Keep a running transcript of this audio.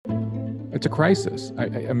It's a crisis.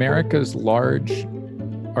 America's large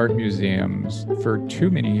art museums for too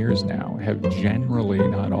many years now have generally,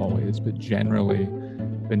 not always, but generally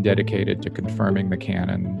been dedicated to confirming the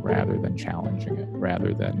canon rather than challenging it,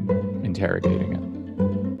 rather than interrogating it.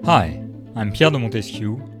 Hi, I'm Pierre de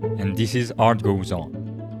Montesquieu, and this is Art Goes On,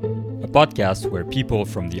 a podcast where people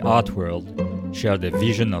from the art world share their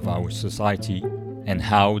vision of our society and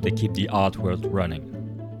how they keep the art world running.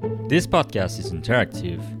 This podcast is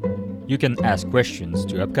interactive. You can ask questions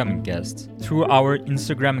to upcoming guests through our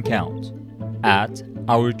Instagram account at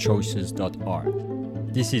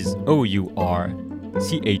ourchoices.art. This is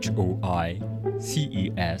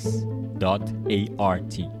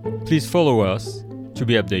OURCHOICES.ART. Please follow us to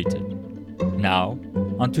be updated. Now,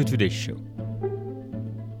 on to today's show.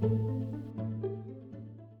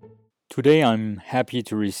 Today I'm happy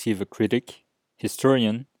to receive a critic,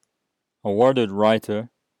 historian, awarded writer,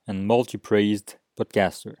 and multi-praised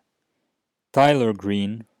podcaster, Tyler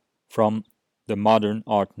Green from the Modern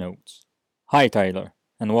Art Notes. Hi Tyler,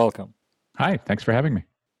 and welcome. Hi, thanks for having me.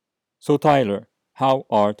 So Tyler, how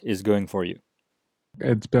art is going for you?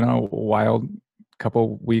 It's been a wild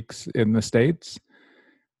couple weeks in the States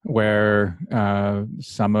where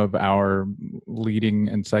some of our leading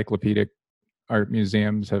encyclopedic art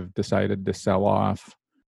museums have decided to sell off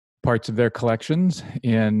parts of their collections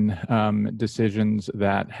in decisions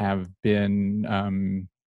that have been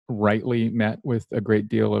rightly met with a great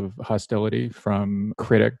deal of hostility from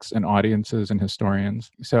critics and audiences and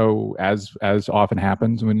historians. So as often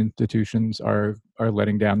happens when institutions are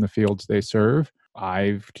letting down the fields they serve,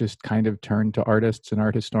 I've just kind of turned to artists and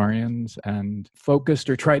art historians and tried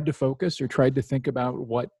to think about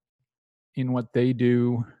what they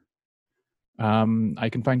do I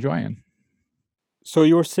can find joy in. So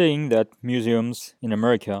you're saying that museums in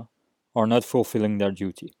America are not fulfilling their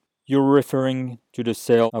duty. You're referring to the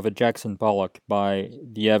sale of a Jackson Pollock by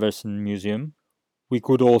the Everson Museum. We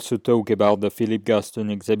could also talk about the Philip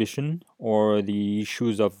Guston exhibition or the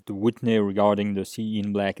issues of the Whitney regarding the See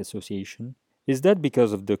in Black Association. Is that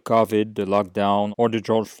because of the COVID, the lockdown, or the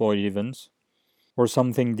George Floyd events? Or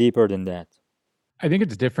something deeper than that? I think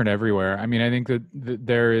it's different everywhere. I mean, I think that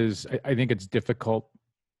I think it's difficult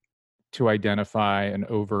to identify an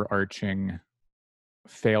overarching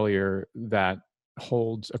failure that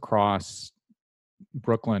holds across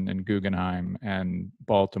Brooklyn and Guggenheim and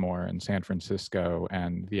Baltimore and San Francisco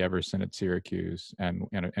and the Everson at Syracuse and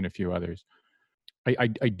a few others. I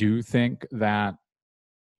do think that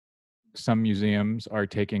some museums are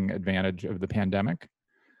taking advantage of the pandemic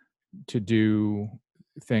to do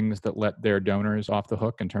things that let their donors off the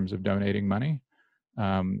hook in terms of donating money.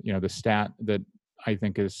 The stat that I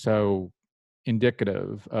think is so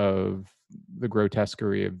indicative of the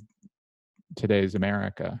grotesquerie of today's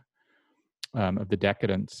America, of the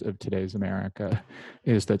decadence of today's America,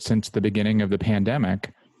 is that since the beginning of the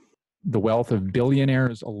pandemic, the wealth of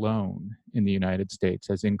billionaires alone in the United States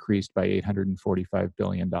has increased by $845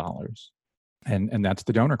 billion. And that's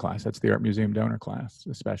the donor class. That's the art museum donor class,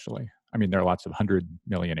 especially. I mean, there are lots of 100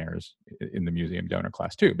 millionaires in the museum donor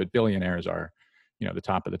class too, but billionaires are, the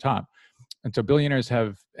top of the top. And so billionaires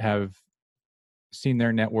have seen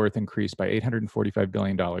their net worth increase by $845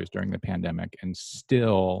 billion during the pandemic, and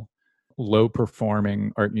still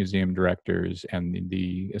low-performing art museum directors and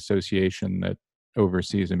the association that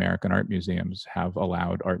oversees American art museums have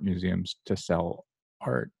allowed art museums to sell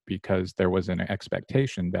art because there was an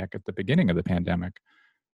expectation back at the beginning of the pandemic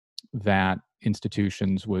that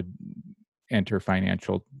institutions and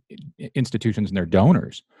their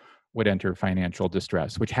donors would enter financial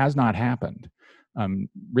distress, which has not happened.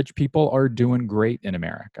 Rich people are doing great in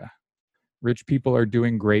America. Rich people are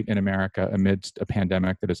doing great in America amidst a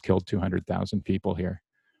pandemic that has killed 200,000 people here.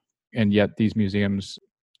 And yet these museums,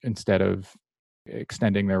 instead of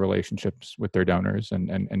extending their relationships with their donors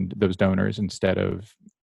and those donors, instead of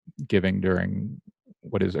giving during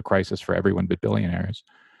what is a crisis for everyone but billionaires,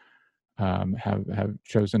 have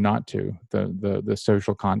chosen not to. The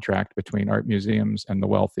social contract between art museums and the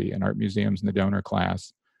wealthy and art museums and the donor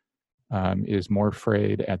class is more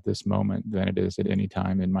frayed at this moment than it is at any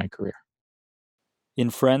time in my career. In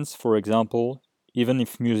France, for example, even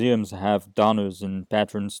if museums have donors and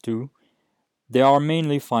patrons too, they are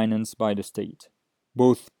mainly financed by the state.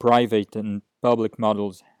 Both private and public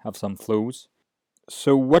models have some flaws.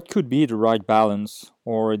 So what could be the right balance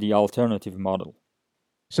or the alternative model?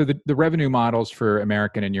 So the revenue models for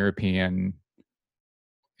American and European,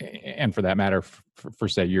 and for that matter, for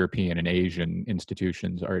say European and Asian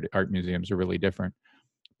institutions, art museums are really different.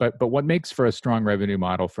 But what makes for a strong revenue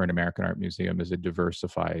model for an American art museum is a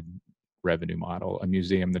diversified revenue model, a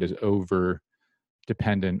museum that is over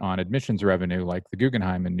dependent on admissions revenue, like the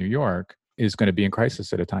Guggenheim in New York, is going to be in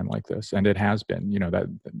crisis at a time like this. And it has been, that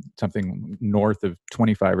something north of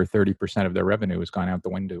 25 or 30% of their revenue has gone out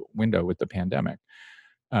the window with the pandemic.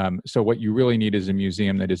 So what you really need is a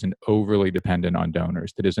museum that isn't overly dependent on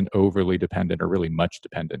donors, that isn't overly dependent or really much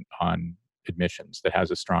dependent on admissions, that has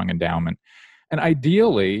a strong endowment. And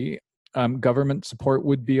ideally, government support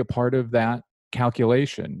would be a part of that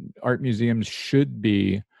calculation. Art museums should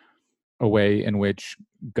be a way in which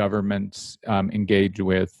governments engage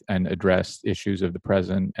with and address issues of the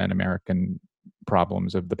present and American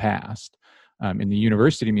problems of the past. In the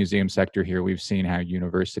university museum sector here, we've seen how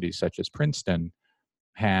universities such as Princeton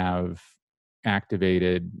have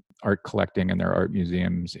activated art collecting in their art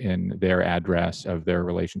museums in their address of their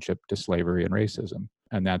relationship to slavery and racism.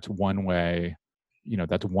 And that's one way,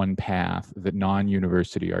 that's one path that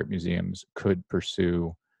non-university art museums could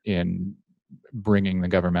pursue in bringing the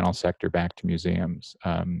governmental sector back to museums.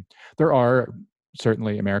 There are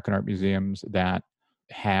certainly American art museums that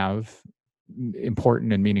have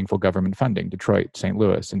important and meaningful government funding. Detroit, St.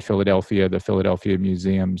 Louis, and Philadelphia, the Philadelphia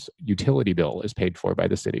Museum's utility bill is paid for by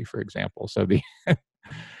the city, for example. So the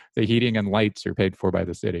the heating and lights are paid for by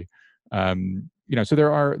the city. So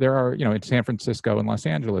there are in San Francisco and Los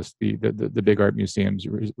Angeles, the big art museums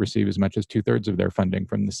receive as much as 2/3 of their funding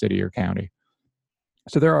from the city or county.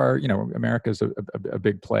 So there are, America's a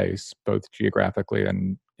big place, both geographically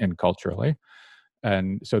and culturally.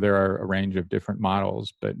 And so there are a range of different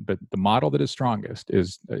models, but the model that is strongest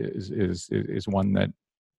is one that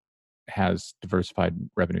has diversified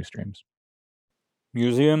revenue streams.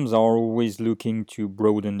 Museums are always looking to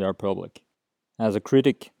broaden their public. As a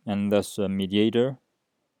critic and thus a mediator,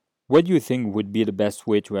 what do you think would be the best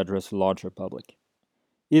way to address a larger public?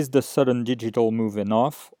 Is the sudden digital move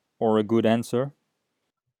enough or a good answer?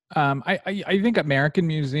 I think American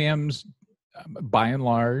museums, by and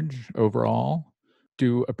large, overall,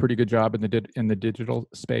 do a pretty good job in the digital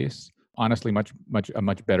space. Honestly, a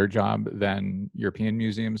much better job than European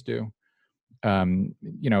museums do. The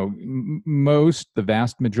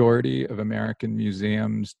vast majority of American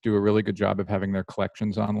museums do a really good job of having their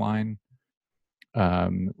collections online,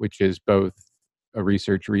 which is both a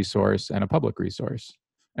research resource and a public resource,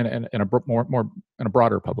 and a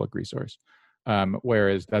broader public resource.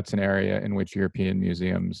 Whereas that's an area in which European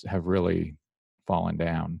museums have really fallen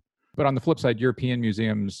down. But on the flip side, European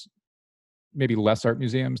museums, maybe less art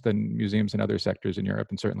museums than museums in other sectors in Europe,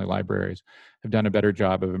 and certainly libraries, have done a better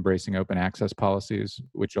job of embracing open access policies,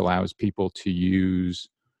 which allows people to use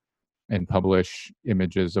and publish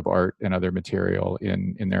images of art and other material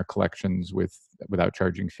in their collections without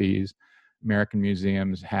charging fees.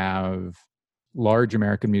 Large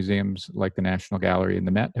American museums like the National Gallery and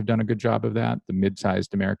the Met have done a good job of that. The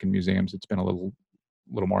mid-sized American museums, it's been a little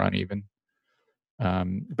more uneven.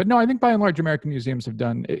 But no, I think by and large, American museums have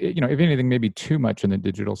done, if anything, maybe too much in the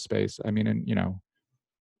digital space. I mean,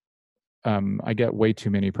 I get way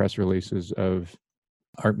too many press releases of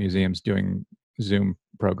art museums doing Zoom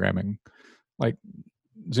programming. Like,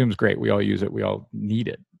 Zoom's great. We all use it. We all need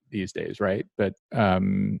it these days, right? But I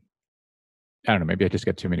don't know, maybe I just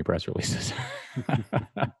get too many press releases.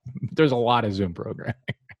 There's a lot of Zoom programming.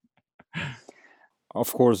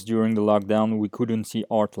 Of course, during the lockdown, we couldn't see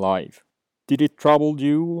art live. Did it trouble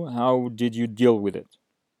you? How did you deal with it?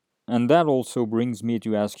 And that also brings me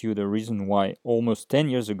to ask you the reason why, almost 10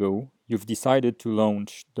 years ago, you've decided to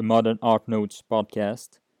launch the Modern Art Notes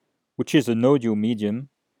podcast, which is an audio medium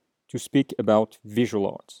to speak about visual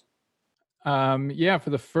arts. For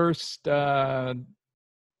the first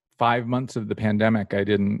 5 months of the pandemic, I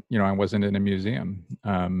wasn't in a museum.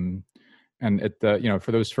 And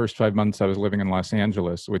for those first 5 months, I was living in Los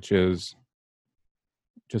Angeles, which is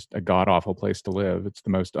just a god-awful place to live. It's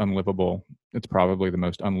probably the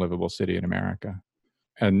most unlivable city in America.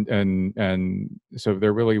 And so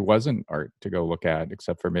there really wasn't art to go look at,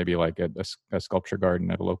 except for maybe like a sculpture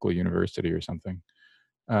garden at a local university or something.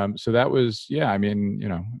 So that was,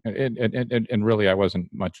 and really I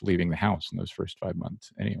wasn't much leaving the house in those first 5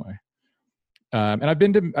 months anyway. And I've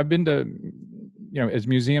been to, as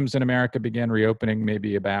museums in America began reopening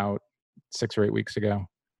maybe about 6 or 8 weeks ago.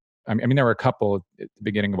 I mean, there were a couple at the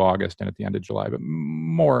beginning of August and at the end of July, but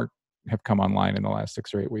more have come online in the last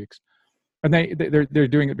 6 or 8 weeks. And they're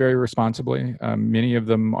doing it very responsibly. Many of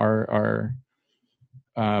them are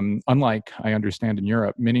unlike I understand in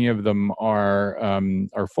Europe, many of them are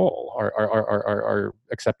full, are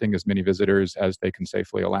accepting as many visitors as they can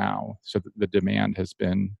safely allow. So the demand has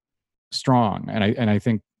been strong, and I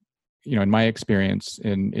think, in my experience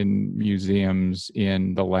in museums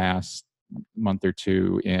in the last month or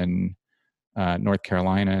two in North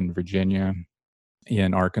Carolina and Virginia,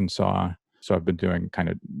 in Arkansas. So I've been doing kind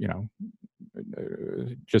of,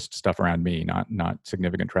 just stuff around me, not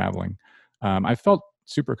significant traveling. I felt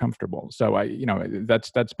super comfortable. So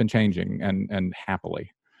that's been changing and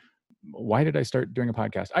happily. Why did I start doing a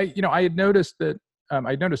podcast? I had noticed that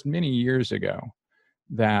I noticed many years ago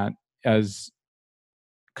that as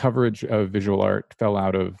coverage of visual art fell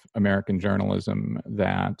out of American journalism,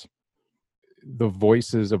 that the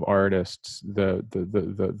voices of artists,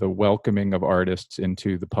 the welcoming of artists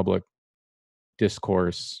into the public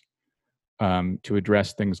discourse, to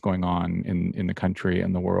address things going on in the country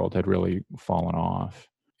and the world, had really fallen off,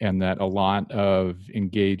 and that a lot of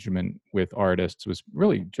engagement with artists was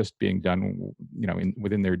really just being done,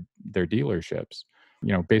 within their dealerships,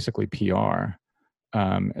 basically PR.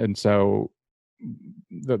 And so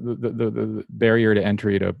the barrier to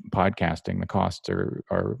entry to podcasting, the costs are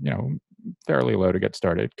fairly low to get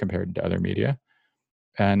started compared to other media.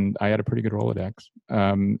 And I had a pretty good Rolodex.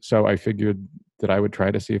 So I figured that I would try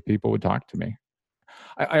to see if people would talk to me.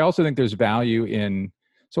 I also think there's value in,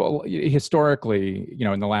 so historically,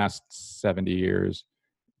 in the last 70 years,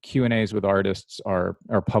 Q&As with artists are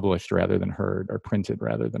published rather than heard, or printed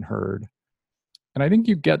rather than heard. And I think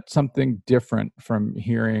you get something different from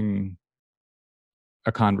hearing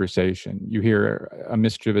a conversation. You hear a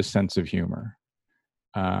mischievous sense of humor.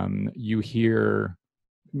 You hear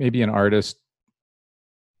maybe an artist,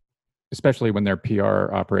 especially when their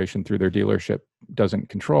PR operation through their dealership doesn't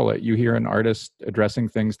control it, you hear an artist addressing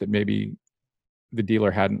things that maybe the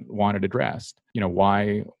dealer hadn't wanted addressed.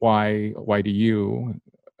 Why do you,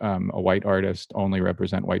 a white artist, only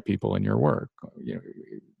represent white people in your work?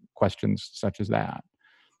 Questions such as that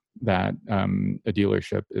a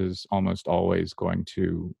dealership is almost always going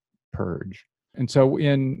to purge. And so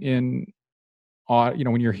when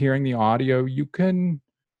you're hearing the audio,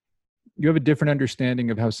 you have a different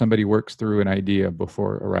understanding of how somebody works through an idea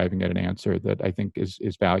before arriving at an answer that I think is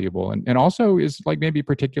valuable, and also is like maybe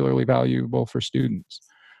particularly valuable for students,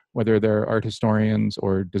 whether they're art historians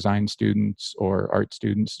or design students or art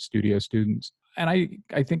students, studio students. And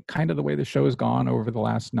I think kind of the way the show has gone over the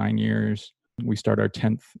last 9 years, we start our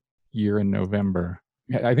 10th year in November.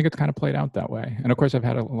 I think it's kind of played out that way. And of course, I've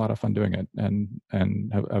had a lot of fun doing it, and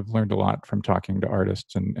I've learned a lot from talking to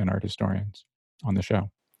artists and art historians on the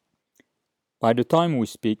show. By the time we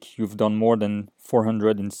speak, you've done more than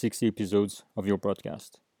 460 episodes of your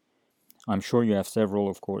podcast. I'm sure you have several,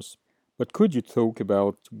 of course. But could you talk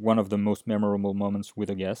about one of the most memorable moments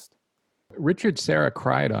with a guest? Richard Serra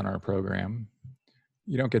cried on our program.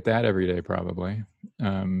 You don't get that every day, probably.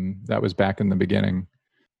 That was back in the beginning.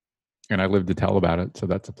 And I lived to tell about it, so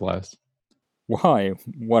that's a plus. Why?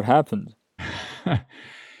 What happened?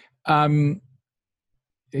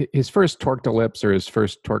 His first torqued ellipse, or his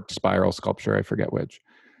first torqued spiral sculpture, I forget which,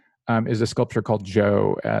 is a sculpture called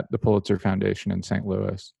Joe at the Pulitzer Foundation in St.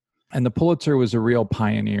 Louis. And the Pulitzer was a real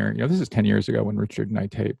pioneer. This is 10 years ago when Richard and I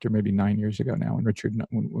taped, or maybe 9 years ago now when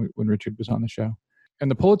Richard was on the show. And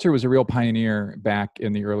the Pulitzer was a real pioneer back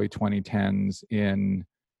in the early 2010s in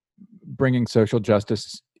bringing social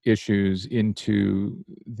justice issues into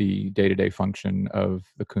the day-to-day function of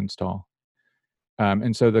the Kunsthal.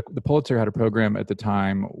 And so the Pulitzer had a program at the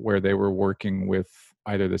time where they were working with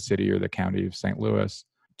either the city or the county of St. Louis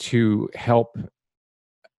to help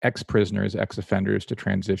ex-prisoners, ex-offenders to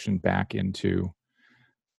transition back into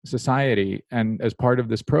society. And as part of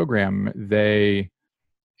this program, they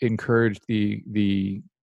encouraged the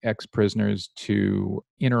ex-prisoners to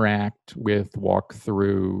interact with, walk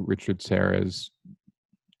through Richard Serra's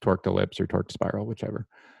torqued ellipse or torqued spiral, whichever,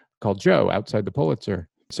 called Joe outside the Pulitzer.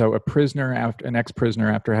 So an ex-prisoner,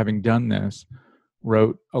 after having done this,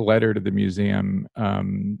 wrote a letter to the museum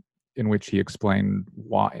in which he explained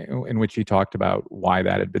in which he talked about why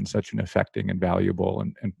that had been such an affecting and valuable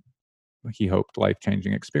and he hoped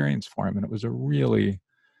life-changing experience for him. And it was a really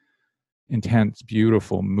intense,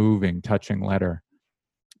 beautiful, moving, touching letter.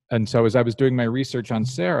 And so as I was doing my research on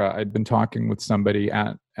Serra, I'd been talking with somebody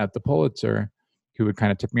at the Pulitzer who would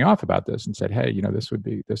kind of tip me off about this and said, hey, this would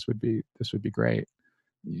be great.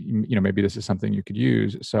 Maybe this is something you could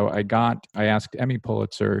use. So I asked Emmy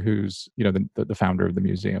Pulitzer, who's, the founder of the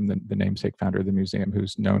museum, the namesake founder of the museum,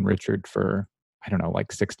 who's known Richard for, I don't know,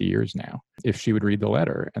 like 60 years now, if she would read the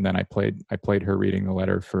letter. And then I played her reading the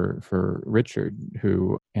letter for Richard,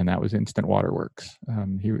 and that was instant waterworks.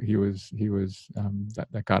 He was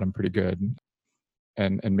that got him pretty good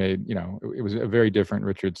and made, it was a very different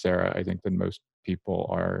Richard Serra, I think, than most people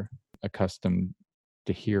are accustomed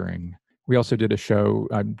to hearing. We also did a show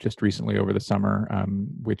just recently over the summer,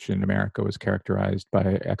 which in America was characterized by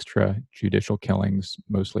extrajudicial killings,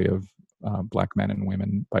 mostly of Black men and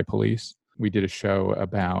women by police. we did a show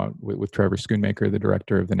about with Trevor Schoonmaker, the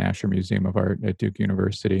director of the Nasher Museum of Art at Duke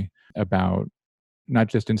University, about not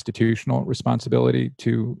just institutional responsibility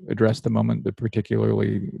to address the moment, but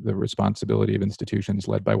particularly the responsibility of institutions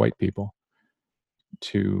led by white people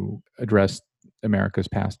to address America's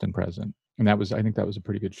past and present. And I think that was a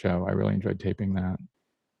pretty good show. I really enjoyed taping that.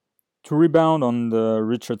 To rebound on the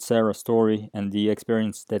Richard Serra story and the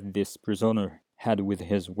experience that this prisoner had with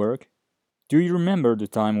his work, do you remember the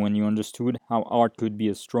time when you understood how art could be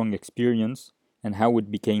a strong experience and how it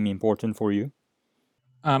became important for you?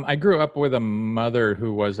 I grew up with a mother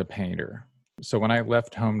who was a painter. So when I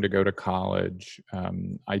left home to go to college,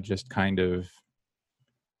 I just kind of,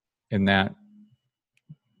 in that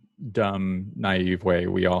dumb, naive way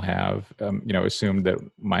we all have, assumed that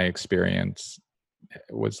my experience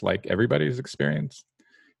was like everybody's experience,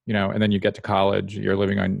 and then you get to college, you're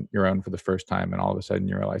living on your own for the first time, and all of a sudden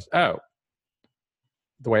you realize, oh,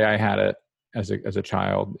 the way I had it as a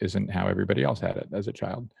child isn't how everybody else had it as a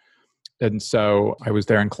child. And so I was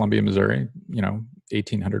there in Columbia, Missouri,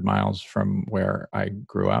 1,800 miles from where I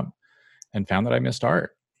grew up, and found that I missed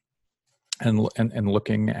art and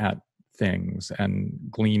looking at things and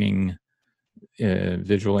gleaning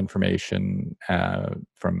visual information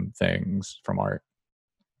from things, from art.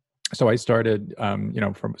 So I started,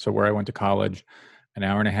 so where I went to college, an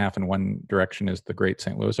hour and a half in one direction is the Great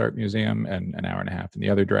St. Louis Art Museum, and an hour and a half in the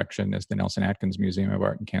other direction is the Nelson Atkins Museum of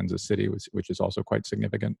Art in Kansas City, which is also quite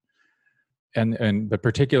significant. But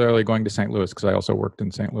particularly going to St. Louis, because I also worked in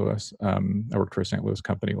St. Louis. I worked for a St. Louis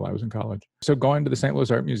company while I was in college. So going to the St. Louis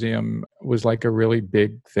Art Museum was like a really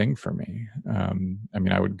big thing for me.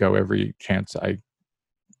 I would go every chance I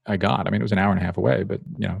got. It was an hour and a half away, but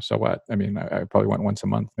so what? I probably went once a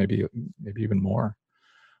month, maybe even more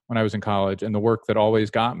when I was in college. And the work that always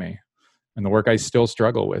got me, and the work I still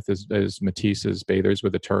struggle with, is Matisse's Bathers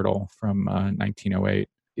with a Turtle from 1908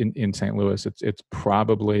 in St. Louis. It's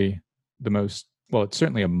probably it's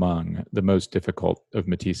certainly among the most difficult of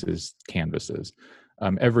Matisse's canvases.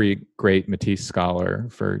 Every great Matisse scholar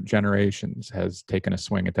for generations has taken a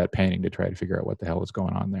swing at that painting to try to figure out what the hell is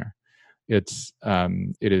going on there. It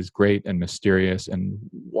is great and mysterious and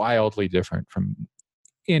wildly different from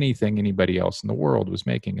anything anybody else in the world was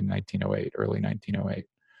making in 1908, early 1908.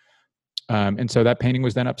 And so that painting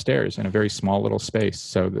was then upstairs in a very small little space.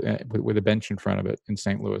 So with a bench in front of it in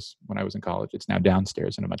St. Louis when I was in college. It's now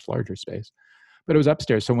downstairs in a much larger space, but it was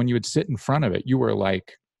upstairs. So when you would sit in front of it, you were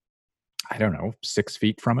like, 6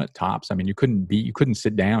 feet from it tops. You couldn't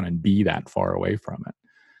sit down and be that far away from it.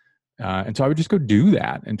 And so I would just go do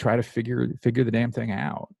that and try to figure the damn thing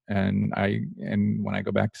out. And when I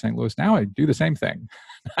go back to St. Louis now, I do the same thing.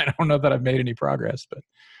 I don't know that I've made any progress, but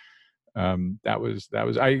that was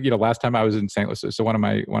last time I was in St. Louis. So one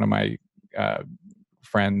of my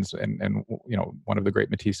friends and one of the great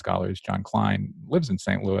Matisse scholars, John Klein, lives in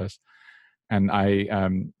St. Louis, and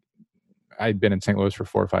I'd been in St. Louis for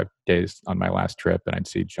 4 or 5 days on my last trip, and I'd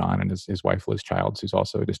see John and his wife Liz Childs, who's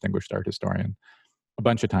also a distinguished art historian, a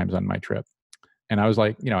bunch of times on my trip. And I was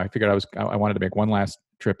like, I figured I wanted to make one last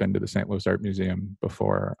trip into the St. Louis Art Museum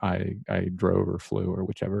before I drove or flew or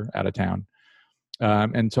whichever out of town.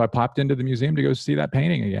 And so I popped into the museum to go see that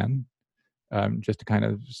painting again, just to kind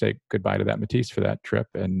of say goodbye to that Matisse for that trip.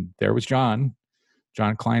 And there was John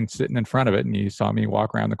Klein sitting in front of it. And he saw me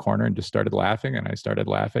walk around the corner and just started laughing. And I started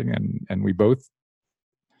laughing. And we both,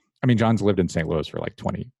 John's lived in St. Louis for like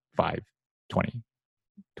 25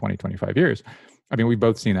 years. We've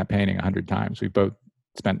both seen that painting 100 times. We both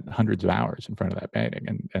spent hundreds of hours in front of that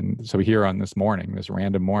painting. And so here on this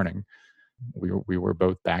random morning, we were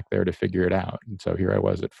both back there to figure it out. And so here I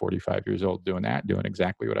was at 45 years old doing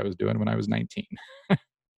exactly what I was doing when I was 19.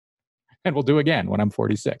 And we'll do again when I'm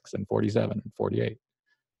 46 and 47 and 48.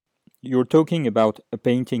 You're talking about a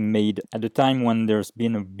painting made at a time when there's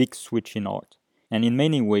been a big switch in art, and in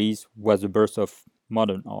many ways was the birth of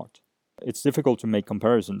modern art. It's difficult to make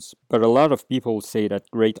comparisons, but a lot of people say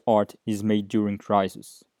that great art is made during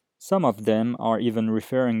crisis. Some of them are even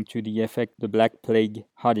referring to the effect the Black Plague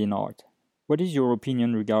had in art. What is your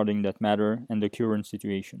opinion regarding that matter and the current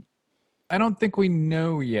situation? I don't think we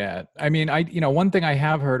know yet. One thing I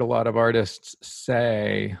have heard a lot of artists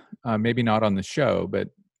say, maybe not on the show, but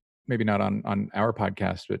maybe not on our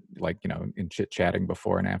podcast, but in chit-chatting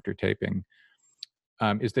before and after taping,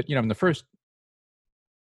 is that, in the first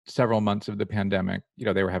several months of the pandemic,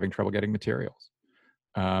 they were having trouble getting materials,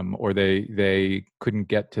 or they couldn't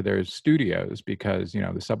get to their studios because,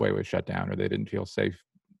 the subway was shut down, or they didn't feel safe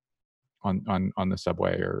on the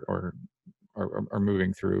subway or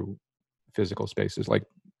moving through physical spaces like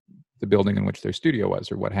the building in which their studio was,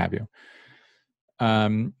 or what have you.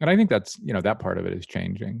 And I think that's, that part of it is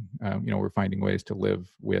changing. We're finding ways to live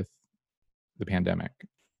with the pandemic.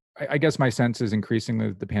 I guess my sense is increasingly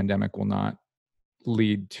that the pandemic will not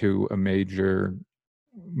lead to a major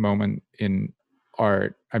moment in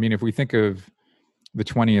art. I mean, if we think of the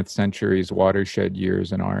 20th century's watershed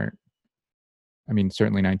years in art, I mean,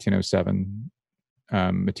 certainly 1907,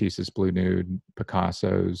 Matisse's Blue Nude,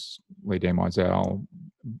 Picasso's Les Demoiselles,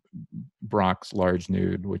 Braque's Large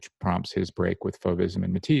Nude, which prompts his break with Fauvism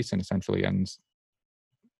and Matisse and essentially ends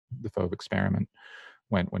the Fauve experiment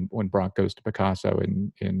when Braque goes to Picasso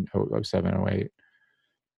in 07, 08.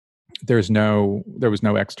 There was no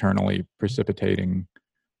externally precipitating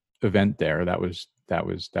event there. That was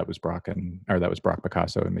Braque that was Braque,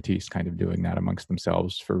 Picasso, and Matisse kind of doing that amongst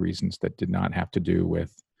themselves for reasons that did not have to do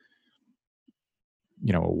with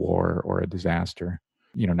a war or a disaster.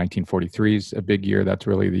 1943 is a big year. That's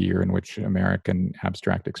really the year in which American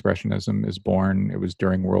abstract expressionism is born. It was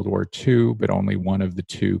during World War II, but only one of the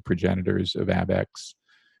two progenitors of ABEX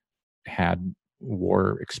had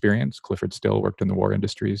war experience. Clifford Still worked in the war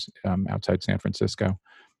industries outside San Francisco.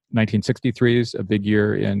 1963 is a big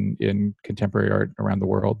year in contemporary art around the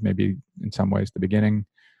world, maybe in some ways the beginning.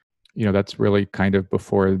 That's really kind of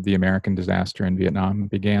before the American disaster in Vietnam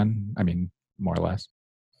began. I mean, more or less.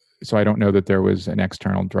 So I don't know that there was an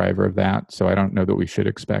external driver of that. So I don't know that we should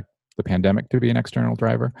expect the pandemic to be an external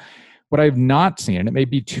driver. What I've not seen, and it may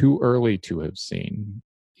be too early to have seen,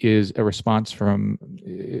 is a response from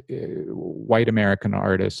white American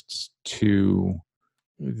artists to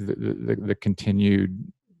the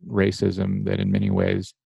continued racism that in many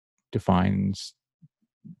ways defines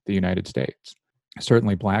the United States.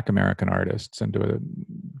 Certainly Black American artists, and to a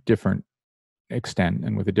different extent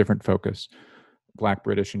and with a different focus, Black,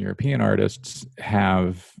 British, and European artists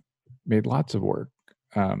have made lots of work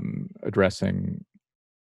addressing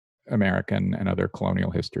American and other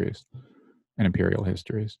colonial histories and imperial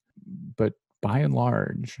histories. But by and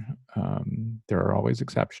large, there are always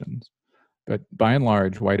exceptions, but by and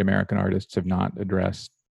large, white American artists have not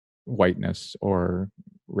addressed whiteness or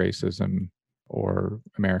racism or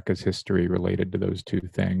America's history related to those two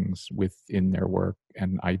things within their work.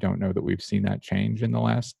 And I don't know that we've seen that change in the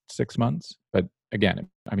last 6 months. But again,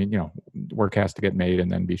 I mean, work has to get made and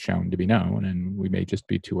then be shown to be known, and we may just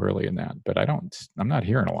be too early in that. But I'm not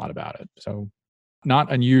hearing a lot about it. So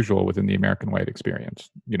not unusual within the American white experience.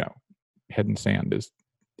 Head in sand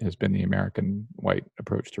has been the American white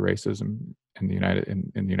approach to racism in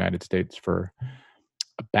the United States for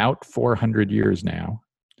about 400 years now.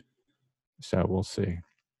 So we'll see.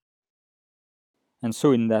 And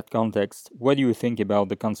so in that context, what do you think about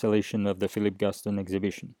the cancellation of the Philip Guston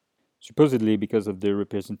exhibition? Supposedly because of the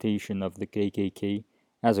representation of the KKK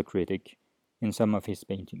as a critic in some of his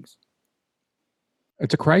paintings.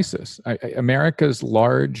 It's a crisis. America's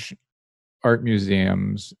large art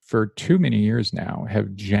museums for too many years now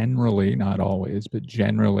have generally, not always, but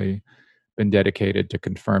generally been dedicated to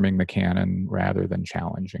confirming the canon rather than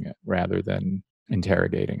challenging it, rather than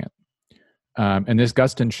interrogating it. And this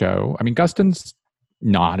Guston show, I mean, Guston's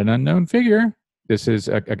not an unknown figure. This is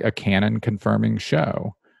a canon confirming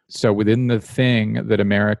show. So within the thing that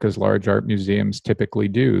America's large art museums typically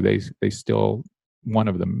do, they still, one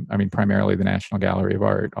of them, I mean, primarily the National Gallery of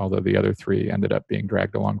Art, although the other three ended up being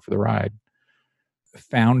dragged along for the ride,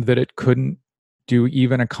 found that it couldn't do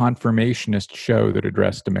even a confirmationist show that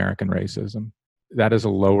addressed American racism. That is a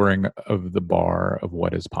lowering of the bar of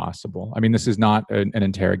what is possible. I mean, this is not an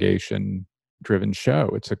interrogation-driven show.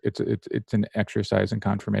 It's an exercise in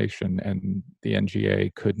confirmation, and the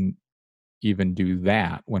NGA couldn't even do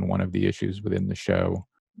that when one of the issues within the show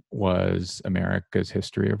was America's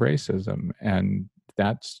history of racism, and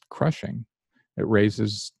that's crushing. It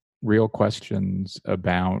raises real questions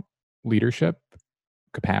about leadership,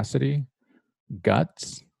 capacity,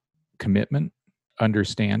 guts, commitment,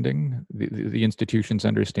 understanding, the institution's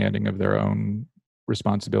understanding of their own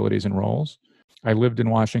responsibilities and roles. I lived in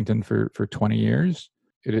Washington for 20 years.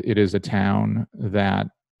 It is a town that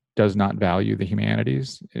does not value the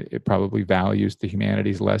humanities. It probably values the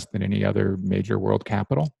humanities less than any other major world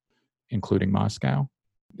capital, including Moscow.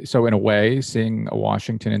 So in a way, seeing a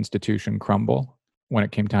Washington institution crumble when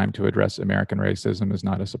it came time to address American racism is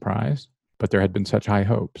not a surprise. But there had been such high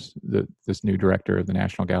hopes that this new director of the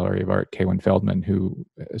National Gallery of Art, Kaywin Feldman, who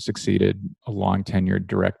succeeded a long-tenured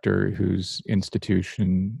director whose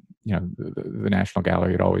institution, the National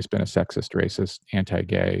Gallery had always been a sexist, racist,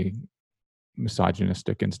 anti-gay,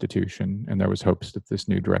 misogynistic institution, and there was hopes that this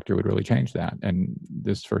new director would really change that. And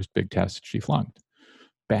this first big test, she flunked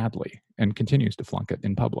badly and continues to flunk it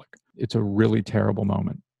in public. It's a really terrible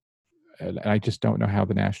moment. and I just don't know how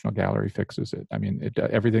the National Gallery fixes it. I mean,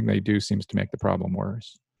 everything they do seems to make the problem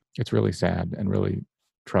worse. It's really sad and really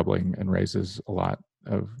troubling and raises a lot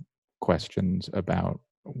of questions about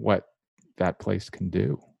what that place can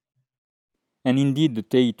do. And indeed, the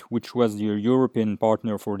Tate, which was the European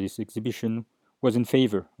partner for this exhibition, was in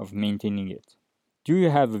favor of maintaining it. Do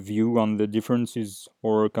you have a view on the differences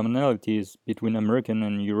or commonalities between American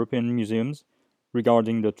and European museums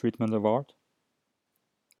regarding the treatment of art?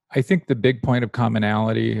 I think the big point of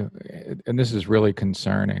commonality, and this is really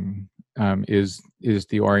concerning, is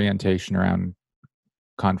the orientation around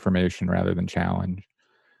confirmation rather than challenge.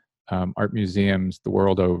 Art museums the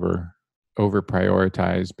world over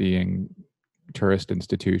prioritize being tourist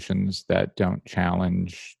institutions that don't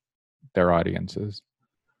challenge their audiences,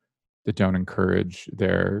 that don't encourage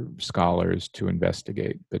their scholars to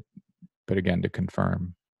investigate, but again to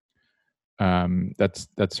confirm. That's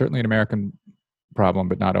certainly an American problem,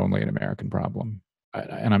 but not only an American problem.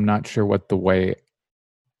 And I'm not sure what the way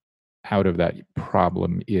out of that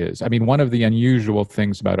problem is. I mean, one of the unusual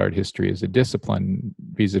things about art history as a discipline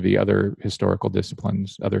vis-a-vis other historical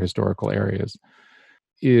disciplines, other historical areas,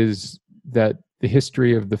 is that the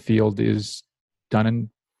history of the field is done in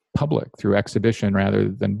public through exhibition rather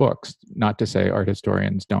than books. Not to say art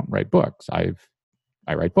historians don't write books. I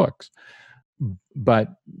write books. But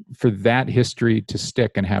for that history to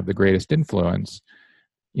stick and have the greatest influence,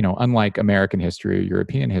 unlike American history or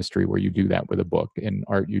European history, where you do that with a book, in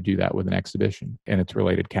art, you do that with an exhibition and its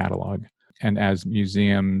related catalog. And as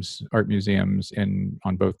art museums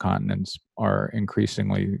on both continents are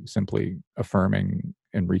increasingly simply affirming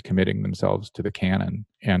and recommitting themselves to the canon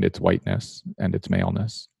and its whiteness and its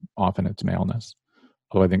maleness, often its maleness.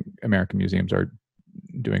 Although I think American museums are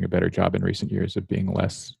doing a better job in recent years of being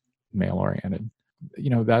less male-oriented.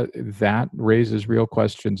 That raises real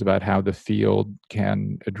questions about how the field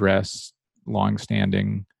can address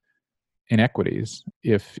longstanding inequities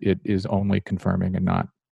if it is only confirming and not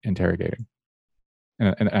interrogating.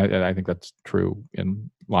 And I think that's true in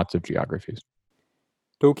lots of geographies.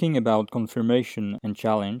 Talking about confirmation and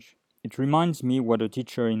challenge, it reminds me what a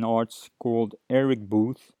teacher in arts called Eric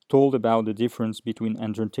Booth told about the difference between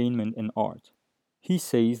entertainment and art. He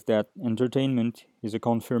says that entertainment is a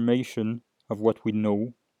confirmation of what we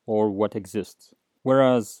know or what exists,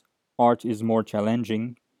 whereas art is more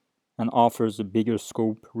challenging and offers a bigger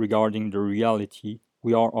scope regarding the reality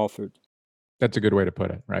we are offered. That's a good way to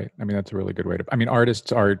put it, right? I mean, that's a really good way to. I mean,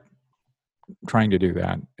 artists are trying to do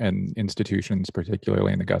that, and institutions,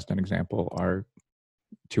 particularly in the Guston example, are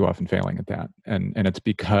too often failing at that, and it's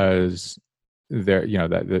because there's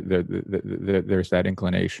that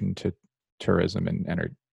inclination to tourism and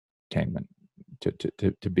entertainment,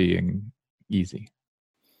 to being easy.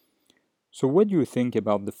 So what do you think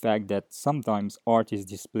about the fact that sometimes art is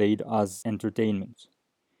displayed as entertainment?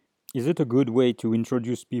 Is it a good way to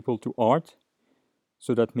introduce people to art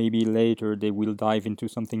so that maybe later they will dive into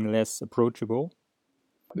something less approachable?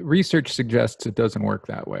 Research suggests it doesn't work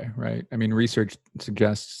that way, right? I mean, research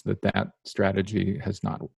suggests that strategy has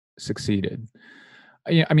not succeeded.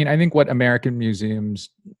 I mean, I think what American museums,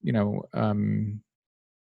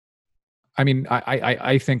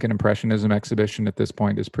 I think an Impressionism exhibition at this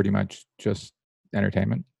point is pretty much just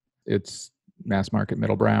entertainment. It's mass market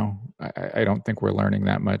middlebrow. I don't think we're learning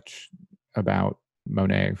that much about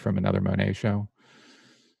Monet from another Monet show.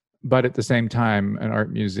 But at the same time, an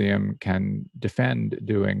art museum can defend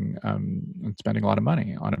doing spending a lot of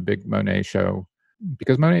money on a big Monet show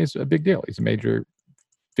because Monet is a big deal. He's a major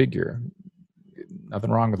figure.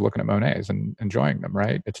 Nothing wrong with looking at Monets and enjoying them,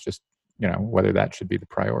 right? It's just, whether that should be the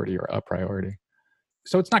priority or a priority.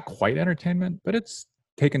 So it's not quite entertainment, but it's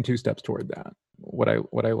taken two steps toward that. What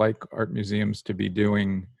I like art museums to be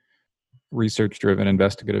doing research-driven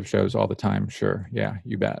investigative shows all the time. Sure, yeah,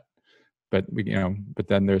 you bet. But but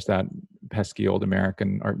then there's that pesky old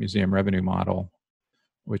American art museum revenue model,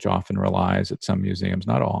 which often relies at some museums,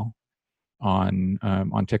 not all, on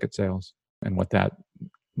ticket sales and what that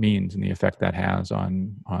means and the effect that has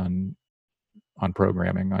on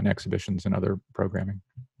programming, on exhibitions and other programming.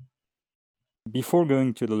 Before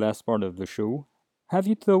going to the last part of the show, have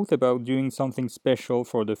you thought about doing something special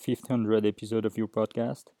for the 500th episode of your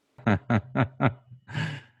podcast?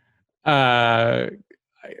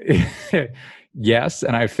 Yes,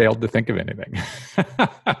 and I failed to think of anything.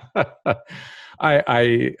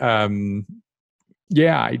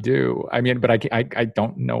 Yeah, I do. I mean, but I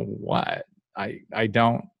don't know what. I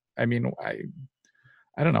don't. I mean,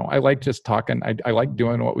 I don't know. I like just talking. I like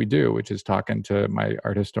doing what we do, which is talking to my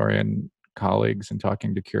art historian colleagues and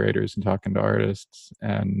talking to curators and talking to artists.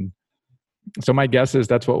 And so my guess is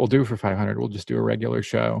that's what we'll do for 500. We'll just do a regular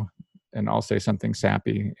show and I'll say something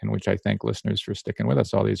sappy, in which I thank listeners for sticking with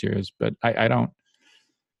us all these years. But I don't.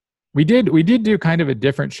 We did do kind of a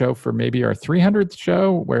different show for maybe our 300th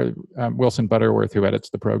show, where Wilson Butterworth, who edits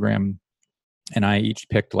the program, and I each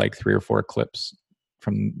picked like 3 or 4 clips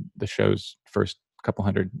from the show's first couple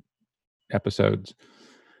hundred episodes,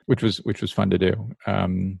 which was fun to do.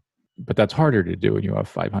 But that's harder to do when you have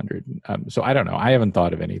 500. So I don't know. I haven't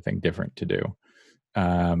thought of anything different to do.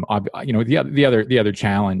 The other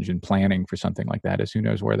challenge in planning for something like that is who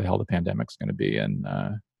knows where the hell the pandemic's going to be in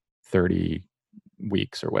 30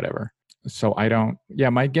 weeks or whatever. So I don't. Yeah,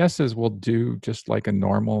 my guess is we'll do just like a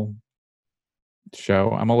normal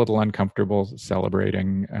show. I'm a little uncomfortable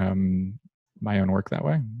celebrating my own work that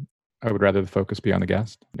way. I would rather the focus be on the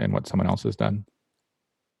guest and what someone else has done.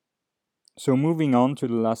 So moving on to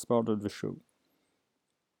the last part of the show.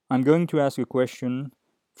 I'm going to ask a question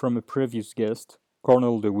from a previous guest,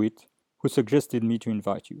 Cornel DeWitt, who suggested me to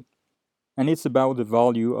invite you. And it's about the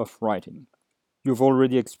value of writing. You've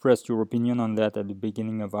already expressed your opinion on that at the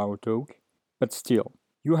beginning of our talk, but still,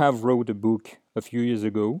 you have wrote a book a few years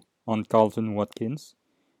ago on Carlton Watkins,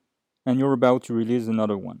 and you're about to release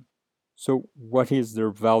another one. So what is the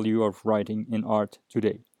value of writing in art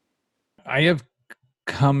today? I have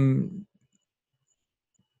come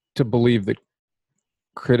to believe that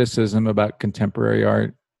criticism about contemporary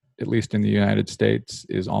art, at least in the United States,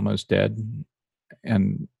 is almost dead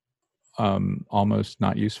and almost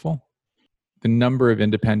not useful. The number of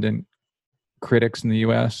independent critics in the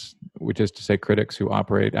US, which is to say critics who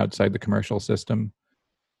operate outside the commercial system,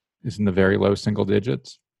 is in the very low single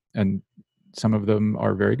digits. And some of them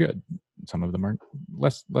are very good. Some of them are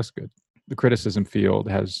less good. The criticism field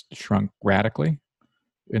has shrunk radically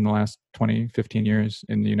in the last 20, 15 years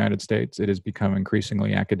in the United States. It has become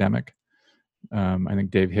increasingly academic. I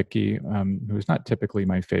think Dave Hickey, who is not typically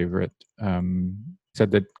my favorite,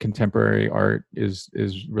 said that contemporary art is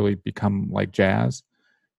really become like jazz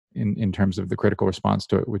in terms of the critical response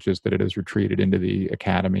to it, which is that it has retreated into the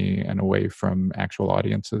academy and away from actual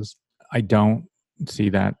audiences. I don't see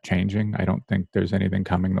that changing. I don't think there's anything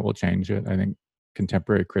coming that will change it. I think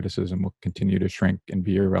contemporary criticism will continue to shrink and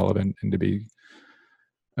be irrelevant and to be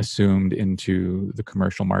assumed into the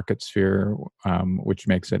commercial market sphere, which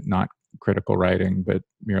makes it not critical writing, but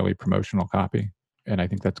merely promotional copy. And I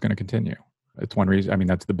think that's going to continue. It's one reason, I mean,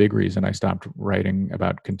 that's the big reason I stopped writing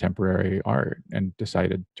about contemporary art and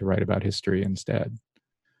decided to write about history instead.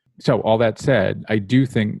 So all that said, I do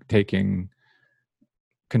think taking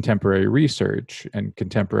contemporary research and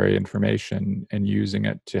contemporary information and using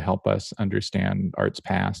it to help us understand art's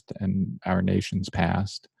past and our nation's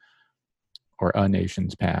past, or a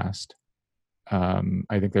nation's past,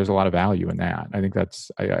 I think there's a lot of value in that. I think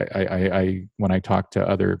that's, I when I talk to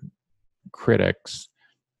other critics,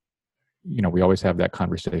 we always have that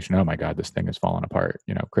conversation. Oh my God, this thing has fallen apart.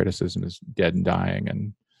 Criticism is dead and dying,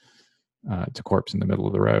 and it's a corpse in the middle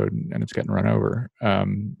of the road, and it's getting run over.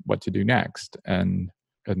 What to do next? And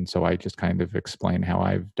so I just kind of explain how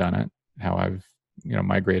I've done it, how I've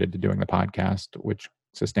migrated to doing the podcast, which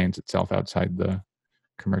sustains itself outside the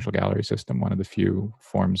commercial gallery system, one of the few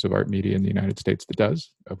forms of art media in the United States that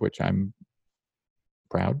does, of which I'm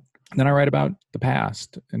proud. And then I write about the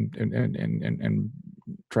past and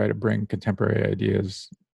try to bring contemporary ideas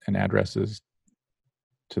and addresses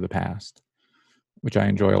to the past, which I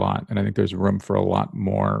enjoy a lot. And I think there's room for a lot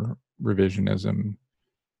more revisionism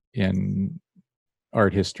in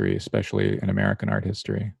art history, especially in American art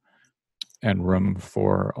history, and room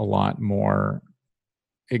for a lot more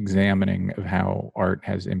examining of how art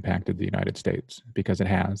has impacted the United States, because it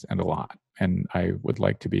has, and a lot. And I would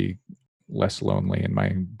like to be less lonely in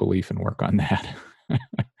my belief and work on that.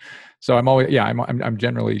 So I'm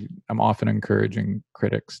often encouraging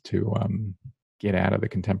critics to get out of the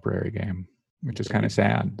contemporary game, which is kind of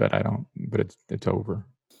sad, but it's over.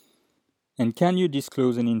 And can you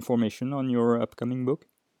disclose any information on your upcoming book?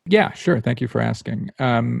 Yeah, sure. Thank you for asking.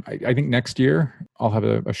 I think next year I'll have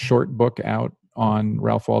a short book out on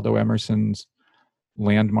Ralph Waldo Emerson's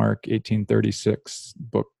landmark 1836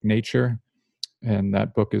 book, Nature. And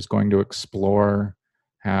that book is going to explore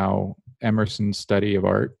how Emerson's study of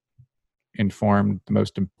art informed the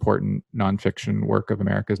most important nonfiction work of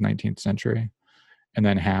America's 19th century. And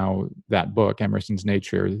then how that book, Emerson's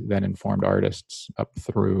Nature, then informed artists up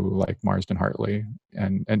through like Marsden Hartley,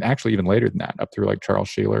 and actually even later than that, up through like Charles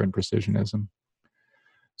Sheeler and Precisionism.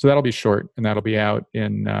 So that'll be short, and that'll be out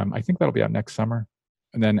in, I think that'll be out next summer.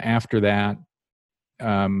 And then after that,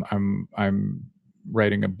 I'm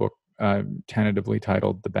writing a book tentatively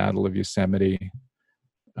titled The Battle of Yosemite,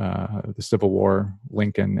 the Civil War,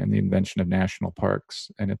 Lincoln, and the Invention of National Parks.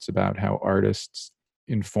 And it's about how artists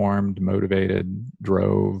informed, motivated,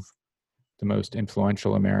 drove the most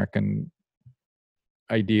influential American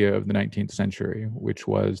idea of the 19th century, which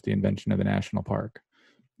was the invention of the national park.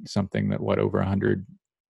 Something that over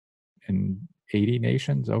 180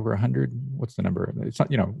 nations, over 100, what's the number? It's not,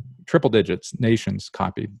 triple digits nations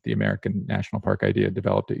copied the American national park idea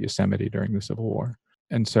developed at Yosemite during the Civil War.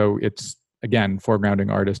 And so it's, again,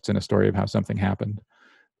 foregrounding artists in a story of how something happened.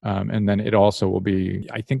 And then it also will be,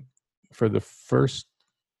 I think, for the first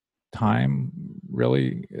time,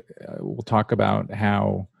 really, we'll talk about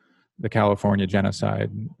how the California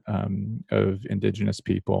genocide of indigenous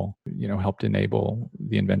people, helped enable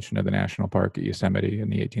the invention of the national park at Yosemite in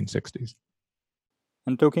the 1860s.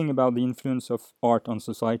 And talking about the influence of art on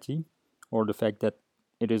society, or the fact that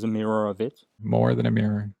it is a mirror of it. More than a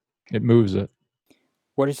mirror. It moves it.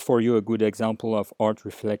 What is for you a good example of art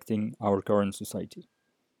reflecting our current society?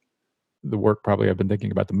 The work probably I've been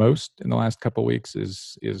thinking about the most in the last couple of weeks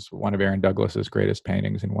is one of Aaron Douglas's greatest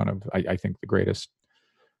paintings and one of, I think, the greatest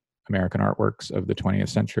American artworks of the 20th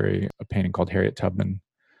century, a painting called Harriet Tubman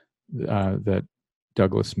that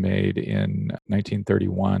Douglas made in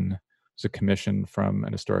 1931. It was a commission from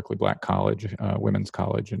an historically black college, women's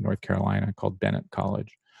college in North Carolina called Bennett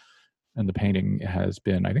College. And the painting has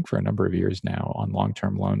been, I think, for a number of years now on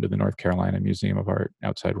long-term loan to the North Carolina Museum of Art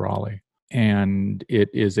outside Raleigh. And it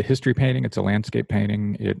is a history painting. It's a landscape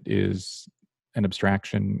painting. It is an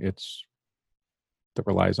abstraction. That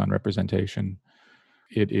relies on representation.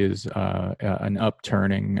 It is an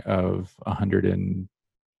upturning of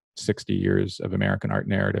 160 years of American art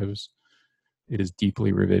narratives. It is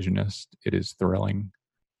deeply revisionist. It is thrilling,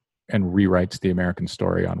 and rewrites the American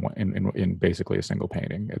story in basically a single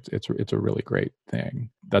painting. It's a really great thing.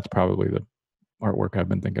 That's probably the artwork I've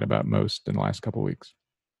been thinking about most in the last couple of weeks.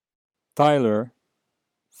 Tyler,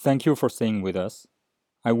 thank you for staying with us.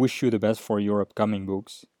 I wish you the best for your upcoming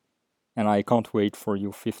books, and I can't wait for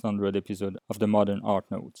your 500th episode of the Modern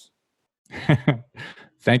Art Notes.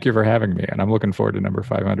 Thank you for having me, and I'm looking forward to number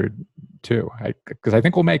 500 too, because I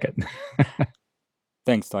think we'll make it.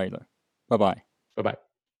 Thanks, Tyler. Bye-bye. Bye-bye.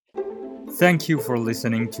 Thank you for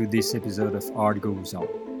listening to this episode of Art Goes On.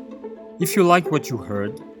 If you like what you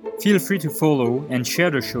heard, feel free to follow and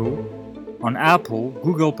share the show on Apple,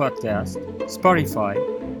 Google Podcasts, Spotify,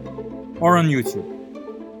 or on YouTube.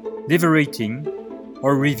 Leave a rating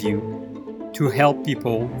or review to help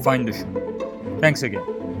people find the show. Thanks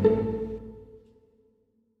again.